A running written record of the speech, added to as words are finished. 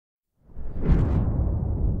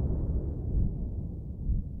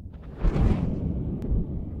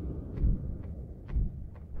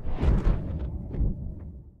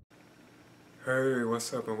Hey,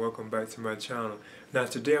 what's up and welcome back to my channel. Now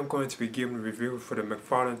today I'm going to be giving a review for the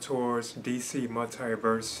McFarlane Toys DC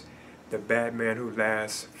Multiverse, the Batman Who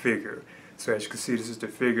Laughs figure. So as you can see, this is the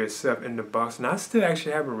figure itself in the box. Now I still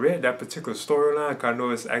actually haven't read that particular storyline because I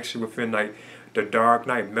know it's actually within like the Dark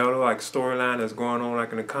Knight Metal like storyline that's going on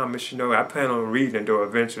like in the comics, I plan on reading it though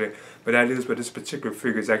eventually, but that is what this particular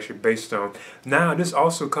figure is actually based on. Now this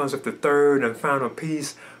also comes with the third and final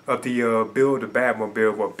piece of the Build a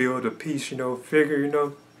Batmobile or Build a Piece,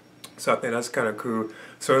 figure, So I think that's kind of cool.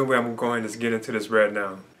 So anyway, I'm going to just get into this right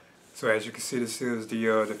now. So as you can see, this is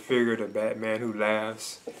the figure, the Batman Who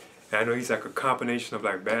Laughs. And I know he's like a combination of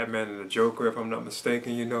like Batman and the Joker, if I'm not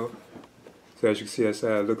mistaken, So as you can see, that's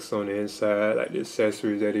how it looks on the inside, like the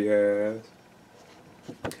accessories that he has.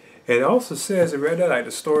 And it also says it right there, like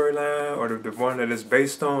the storyline or the one that it's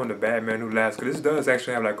based on, the Batman Who Laughs. Because this does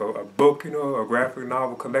actually have like a book, a graphic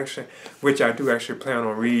novel collection, which I do actually plan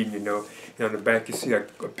on reading, And on the back you see like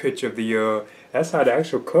a picture of the, that's how the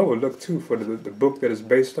actual cover looked too for the book that it's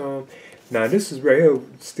based on. Now this is right here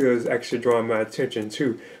still is actually drawing my attention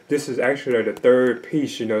too. This is actually like the third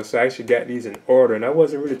piece, so I actually got these in order and I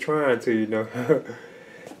wasn't really trying to,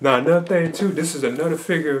 Now another thing too, this is another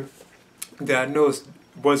figure that I noticed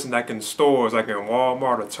wasn't like in stores, like in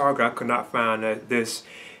Walmart or Target. I could not find this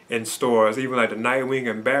in stores. Even like the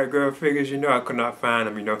Nightwing and Batgirl figures, I could not find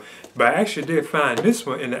them, But I actually did find this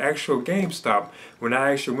one in the actual GameStop. When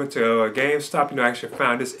I actually went to GameStop, I actually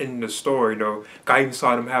found this in the store, I even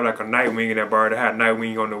saw them have like a Nightwing in that bar. They had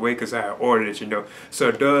Nightwing on the way because I had ordered it, So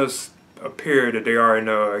it does appear that they are in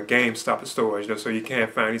GameStop stores, so you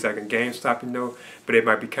can't find these like in GameStop, but they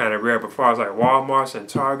might be kind of rare. But as far as like Walmarts and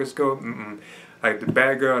Targets go, like the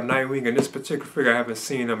Batgirl, Nightwing, and this particular figure, I haven't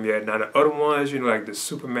seen them yet. Now the other ones, like the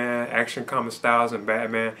Superman, Action Comic Styles, and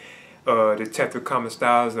Batman, Detective Comic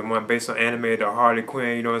Styles, the one based on anime, the Harley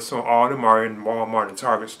Quinn, and so all of them are in Walmart and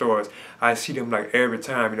Target stores. I see them like every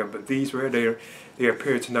time, but these where they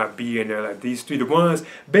appear to not be in there. Like these three, the ones,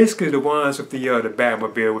 basically the ones with the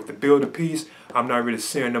Batmobile, with the Build-A-Piece, I'm not really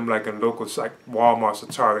seeing them like in locals like Walmarts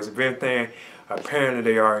or Targets. If anything, apparently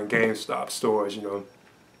they are in GameStop stores,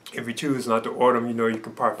 If you choose not to order them, you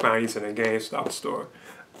can probably find these in a GameStop store.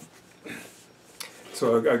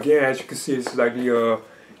 So again, as you can see, it's like the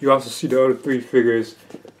you also see the other three figures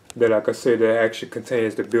that, like I said, that actually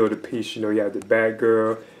contains the Build-A-Piece. You have the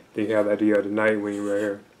Batgirl, then you have like the Nightwing right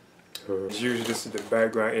here. As usual, this is the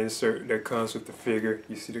background insert that comes with the figure.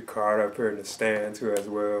 You see the card up here in the stand too as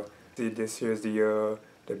well. See, this here's the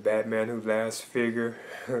Batman Who Laughs figure.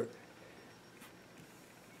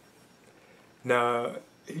 Now,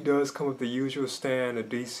 he does come with the usual stand, the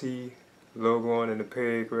DC logo on and the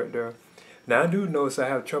peg right there. Now I do notice I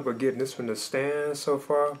have trouble getting this from the stand so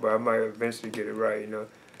far, but I might eventually get it right,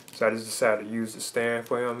 So I just decided to use the stand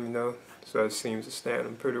for him, So it seems to stand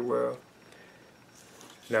him pretty well.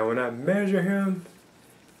 Now when I measure him,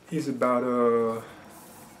 he's about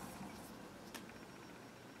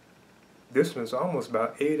this one's almost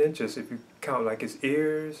about 8 inches if you count like his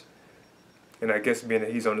ears. And I guess being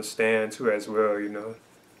that he's on the stand too as well,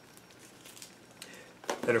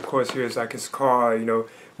 And of course here's like his car,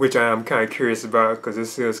 which I am kind of curious about because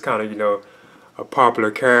this is kind of, a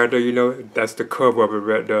popular character, That's the cover of it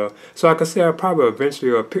right there. So like I said, I'll probably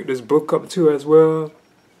eventually pick this book up too as well.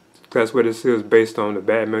 That's what this is based on, the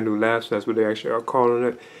Batman Who Laughs. That's what they actually are calling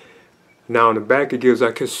it. Now on the back it gives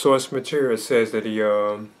like his source material. It says that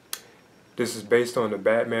this is based on the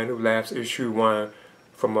Batman Who Laughs issue 1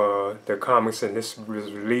 from the comics, and this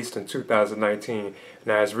was released in 2019.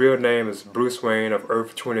 Now his real name is Bruce Wayne of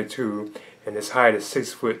Earth 22, and his height is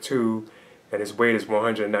 6'2", and his weight is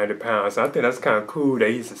 190 pounds. So I think that's kind of cool that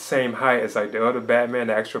he's the same height as like the other Batman,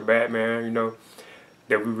 the actual Batman,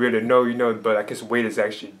 that we really know, but like his weight is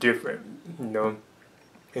actually different, And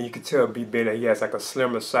you can tell being that he has like a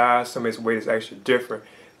slimmer size, some of his weight is actually different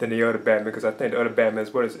than the other Batman, because I think the other Batman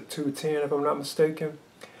is, what is it, 210 if I'm not mistaken?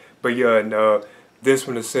 But yeah, and this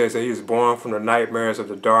one it says that he was born from the nightmares of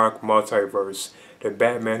the dark multiverse. The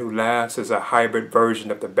Batman Who Laughs is a hybrid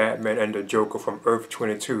version of the Batman and the Joker from Earth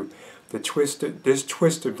 22. This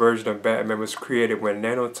twisted version of Batman was created when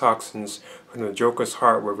nanotoxins from the Joker's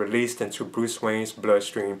heart were released into Bruce Wayne's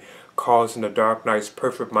bloodstream, causing the Dark Knight's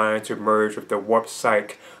perfect mind to merge with the warped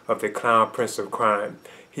psyche of the Clown Prince of Crime.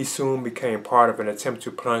 He soon became part of an attempt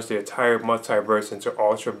to plunge the entire multiverse into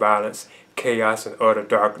ultra-violence, chaos, and utter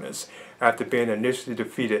darkness. After being initially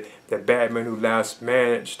defeated, the Batman Who Laughs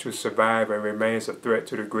managed to survive and remains a threat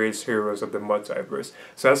to the greatest heroes of the multiverse.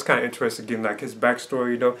 So that's kind of interesting, getting like his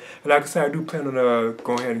backstory, And like I said, I do plan on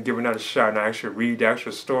going ahead and giving that a shot and actually read the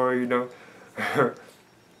actual story,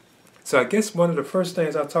 So I guess one of the first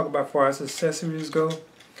things I'll talk about as far as accessories go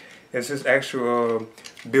is this actual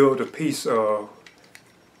build a piece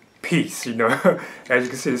piece, you know. As you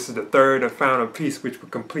can see, this is the third and final piece which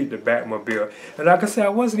would complete the Batmobile. And like I said, I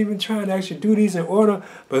wasn't even trying to actually do these in order,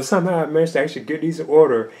 but somehow I managed to actually get these in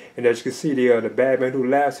order. And as you can see, the Batman Who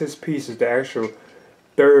Laughs, his piece is the actual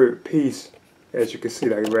third piece. As you can see,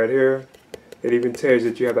 like right here, it even tells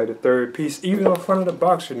you that you have like the third piece, even on the front of the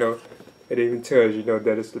box, you know. It even tells you know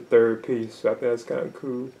that it's the third piece. So I think that's kind of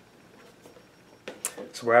cool.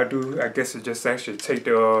 So what I do, I guess, is just actually take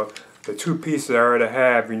the two pieces I already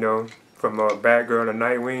have, you know, from Batgirl and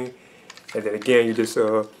Nightwing, and then again you just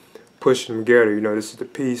push them together. You know, this is the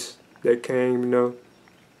piece that came, you know.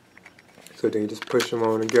 So then you just push them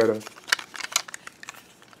on together,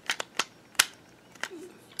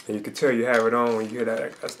 and you can tell you have it on when you hear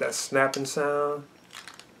that snapping sound.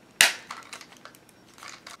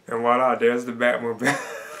 And voila, there's the Batmobile.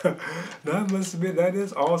 Now I must admit, that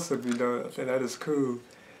is awesome, you know. I think that is cool.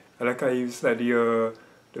 I like how you use like the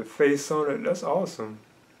face on it. That's awesome.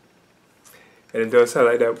 And it does have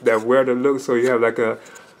like that weather look, so you have like a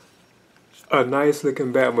nice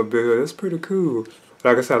looking Batmobile. That's pretty cool.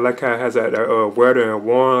 Like I said, I like how it has that weather and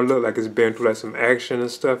warm look, like it's been through like some action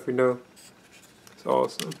and stuff, you know. It's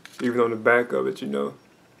awesome. Even on the back of it, you know.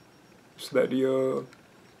 It's like the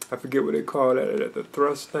I forget what they call that, the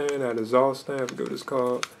thrust thing, that exhaust thing, I forget what it's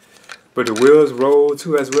called. But the wheels roll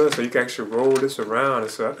too as well, so you can actually roll this around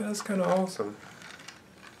and stuff. I think that's kind of awesome.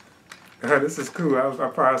 This is cool. I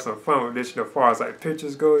probably have some fun with this, you know, as far as like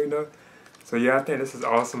pictures go, you know. So yeah, I think this is an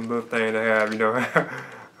awesome little thing to have, you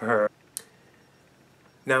know.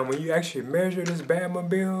 Now, when you actually measure this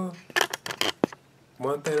Batmobile,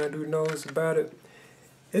 one thing I do notice about it,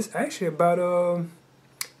 it's actually about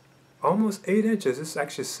almost 8 inches. It's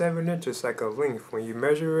actually 7 inches, like a length when you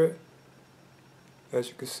measure it, as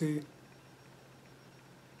you can see.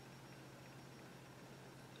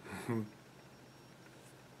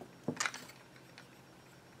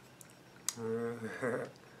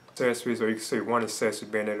 Accessories, or you can say one accessory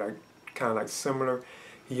being like kind of like similar.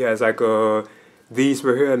 He has like these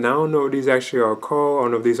right here. Now I don't know what these actually are called. I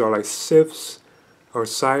don't know if these are like sieves or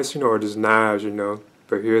scythes, you know, or just knives, you know.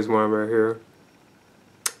 But here's one right here.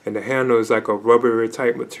 And the handle is like a rubbery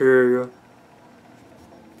type material.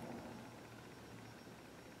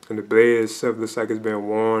 And the blade itself looks like it's been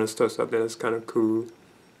worn and stuff, so I think that's kind of cool.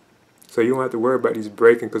 So you don't have to worry about these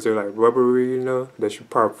breaking because they're like rubbery, you know. That should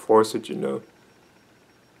probably force it, you know.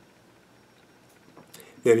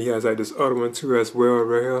 Then he has like this other one too as well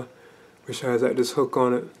right here, which has like this hook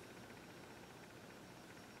on it.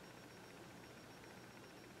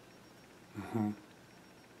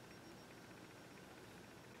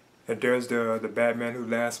 And there's the Batman Who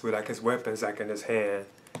Laughs with like his weapons like in his hand.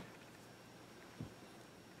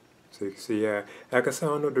 So you can see, yeah, like I said, I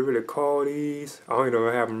don't know what to really call these. I don't even know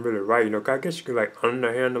if I have them really right, you know. 'Cause I guess you can like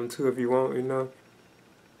underhand them too if you want, you know.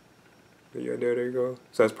 But yeah, there you go.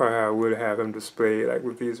 So that's probably how I would have him displayed, like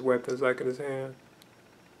with these weapons like in his hand.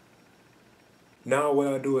 Now what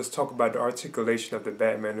I'll do is talk about the articulation of the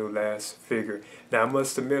Batman Who Laughs figure. Now I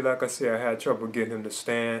must admit, like I said, I had trouble getting him to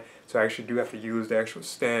stand, so I actually do have to use the actual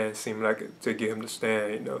stand, seem like it, to get him to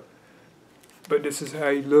stand, you know. But this is how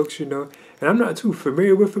he looks, you know. And I'm not too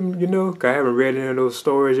familiar with him, you know, 'cause I haven't read any of those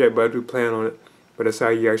stories yet, but I do plan on it. But that's how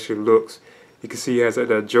he actually looks. You can see he has like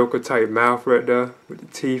that Joker type mouth right there with the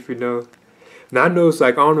teeth, you know. Now I know it's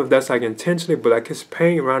like, I don't know if that's like intentionally, but like his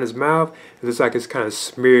paint around his mouth, it looks like it's kind of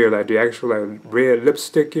smeared, like the actual like red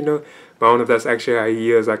lipstick, you know. But I don't know if that's actually how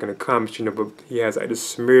he is like in the comics, you know, but he has like this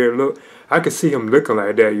smeared look. I could see him looking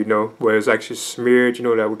like that, you know, where it's actually smeared, you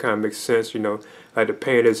know, that would kind of make sense, you know. Like the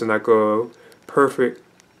paint isn't like perfect.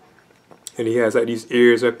 And he has like these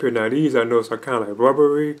ears up here. Now these I notice are kind of like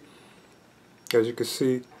rubbery, as you can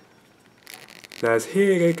see. Now his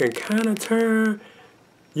head, they can kind of turn.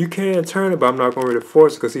 You can turn it, but I'm not going to really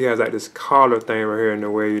force it because he has like this collar thing right here in the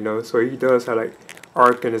way, you know. So he does have like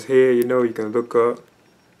arc in his head, you know. You can look up,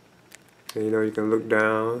 and, you know, you can look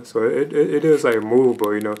down. So it is like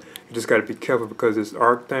movable, you know. You just got to be careful because this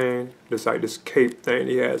arc thing, this like this cape thing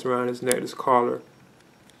he has around his neck, this collar.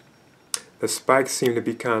 The spikes seem to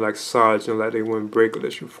be kind of like solid, you know, like they wouldn't break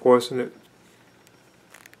unless you're forcing it.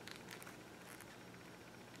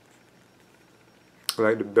 I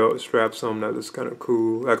like the belt straps on that. That's kind of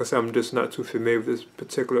cool. Like I said, I'm just not too familiar with this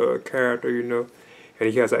particular character, you know.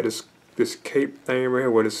 And he has like this cape thing right here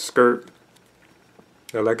with his skirt.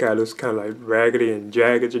 I like how it's kind of like raggedy and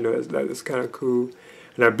jagged, you know. That's kind of cool.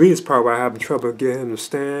 And I believe it's probably why I have trouble getting him to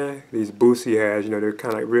stand. These boots he has, you know, they're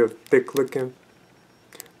kind of like real thick looking.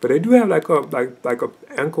 But they do have like a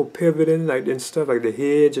ankle pivoting like and stuff, like the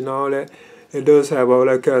hinge and all that. It does have all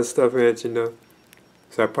that kind of stuff in it, you know.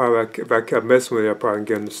 So I probably, if I kept messing with it, I probably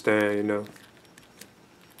get him to stand, you know.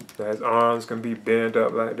 So his arms can be bent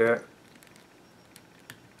up like that.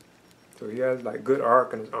 So he has like good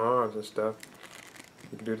arc in his arms and stuff.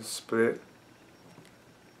 You can do the split.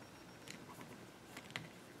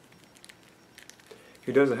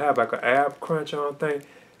 He doesn't have like an ab crunch, I don't think.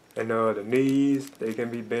 And the knees, they can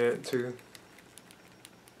be bent too.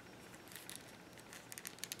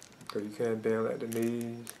 So you can't bend like the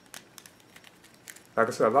knees. Like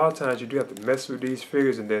I said, a lot of times you do have to mess with these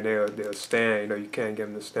figures and then they'll stand. You know, you can't get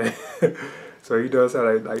them to stand. So he does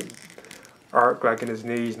have like arc like in his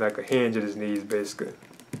knees, like a hinge in his knees basically.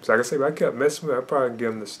 So like I said, if I kept messing with it, I'd probably get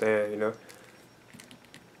him to stand, you know.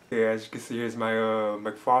 Yeah, as you can see, here's my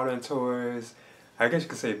McFarlane Toys. I guess you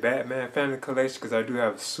could say Batman family collection because I do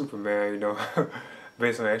have Superman, you know,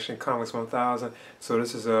 based on Action Comics 1000. So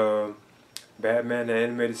this is Batman the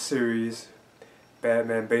animated series.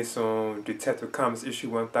 Batman based on Detective Comics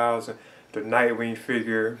issue 1000, the Nightwing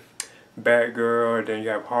figure, Batgirl, then you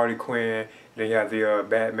have Harley Quinn, then you have the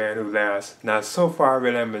Batman Who Laughs. Now so far I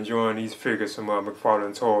really am enjoying these figures from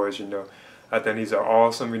McFarlane Toys, you know. I think these are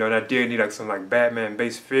awesome, you know, and I did need like some like Batman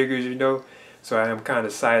based figures, you know. So I am kind of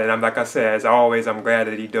excited. I'm like I said, as always, I'm glad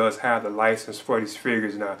that he does have the license for these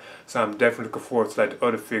figures now. So I'm definitely looking forward to like the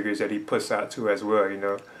other figures that he puts out too as well, you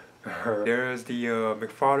know. There's the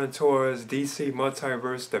McFarlane Toys DC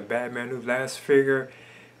Multiverse, the Batman Who Laughs figure.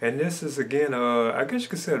 And this is again, I guess you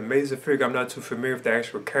could say an amazing figure. I'm not too familiar with the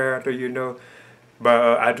actual character, you know.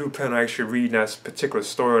 But I do plan on actually reading that particular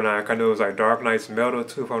storyline. I know it was like Dark Knight's Metal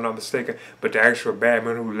too, if I'm not mistaken. But the actual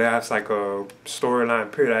Batman Who Laughs, like a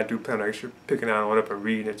storyline period, I do plan on actually picking that one up and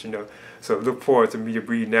reading it, you know. So look forward to me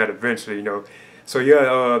reading that eventually, you know. So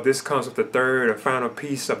yeah, this comes with the third and final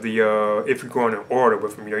piece of the, if you're going in order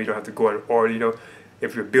with them, you know, you don't have to go in order, you know,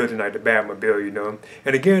 if you're building like the Batmobile, you know.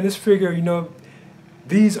 And again, this figure, you know,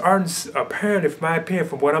 these aren't, apparently, in my opinion,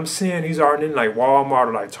 from what I'm seeing, these aren't in like Walmart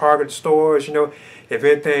or like Target stores, you know. If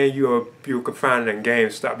anything, you can find it in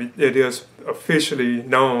GameStop. It is officially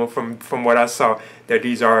known from what I saw that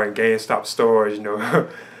these are in GameStop stores, you know.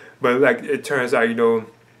 But like it turns out, you know,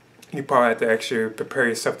 you probably have to actually prepare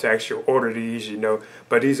yourself to actually order these, you know.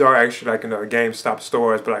 But these are actually like in GameStop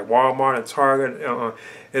stores, but like Walmart and Target,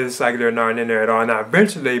 it's like they're not in there at all. Now,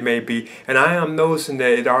 eventually they may be, and I am noticing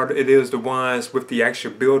that it is the ones with the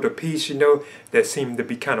actual builder piece, you know, that seem to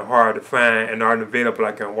be kind of hard to find and aren't available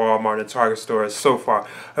like in Walmart and Target stores so far.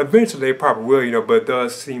 Eventually they probably will, you know, but it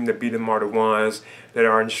does seem to be the ones that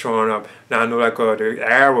aren't showing up. Now I know like the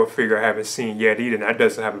Arrow figure I haven't seen yet either, and that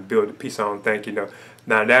doesn't have a builder piece, I don't think, you know.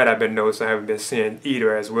 Now that I've been noticing, I haven't been seeing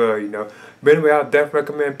either as well, you know. But anyway, I'll definitely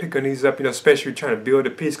recommend picking these up, you know, especially trying to build a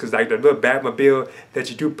piece, because like the little Batmobile that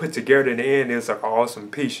you do put together in the end is like an awesome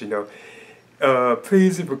piece, you know.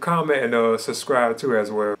 Please leave a comment and subscribe too as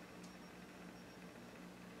well.